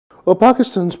Well,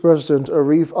 Pakistan's President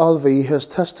Arif Alvi has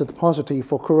tested positive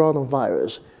for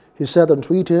coronavirus. He said on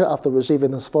Twitter after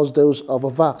receiving his first dose of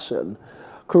a vaccine.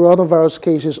 Coronavirus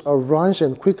cases are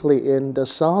rising quickly in the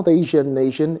South Asian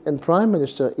nation, and Prime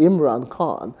Minister Imran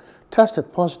Khan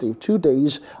tested positive 2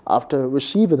 days after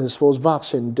receiving his first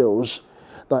vaccine dose.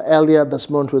 Now, earlier this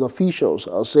month, with officials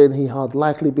are saying he had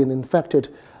likely been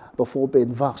infected before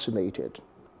being vaccinated.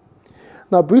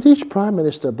 Now, British Prime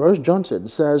Minister Boris Johnson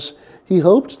says he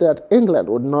hoped that England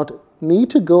would not need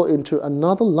to go into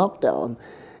another lockdown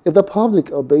if the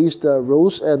public obeys the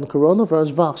rules and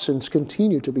coronavirus vaccines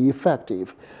continue to be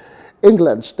effective.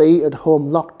 England's stay-at-home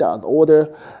lockdown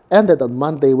order ended on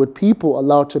Monday with people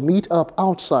allowed to meet up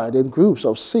outside in groups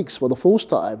of 6 for the first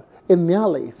time in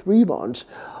nearly 3 months,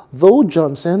 though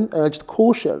Johnson urged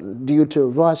caution due to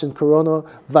rising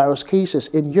coronavirus cases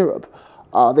in Europe,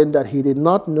 adding that he did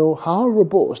not know how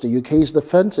robust the UK's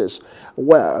defences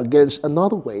were against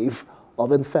another wave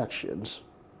of infections.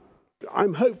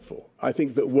 I'm hopeful. I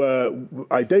think that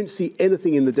I don't see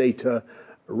anything in the data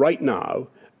right now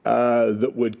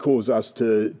that would cause us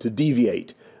to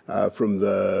deviate from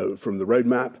the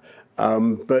roadmap.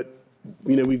 But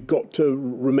we've got to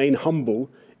remain humble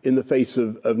in the face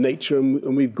of nature,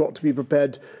 and we've got to be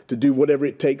prepared to do whatever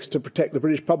it takes to protect the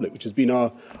British public, which has been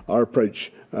our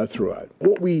approach throughout.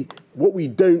 What we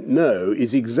don't know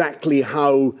is exactly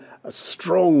how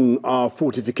strong our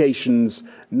fortifications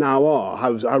now are,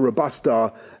 how robust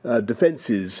our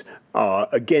defences are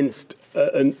against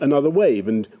another wave.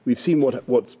 And we've seen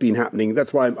what's been happening.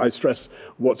 That's why I stress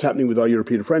what's happening with our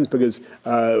European friends, because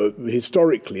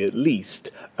historically, at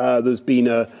least, there's been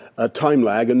a time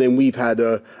lag, and then we've had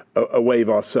a wave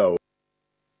ourselves.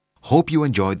 Hope you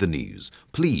enjoyed the news.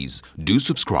 Please do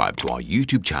subscribe to our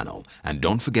YouTube channel and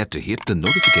don't forget to hit the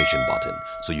notification button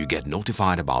so you get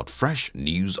notified about fresh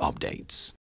news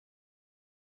updates.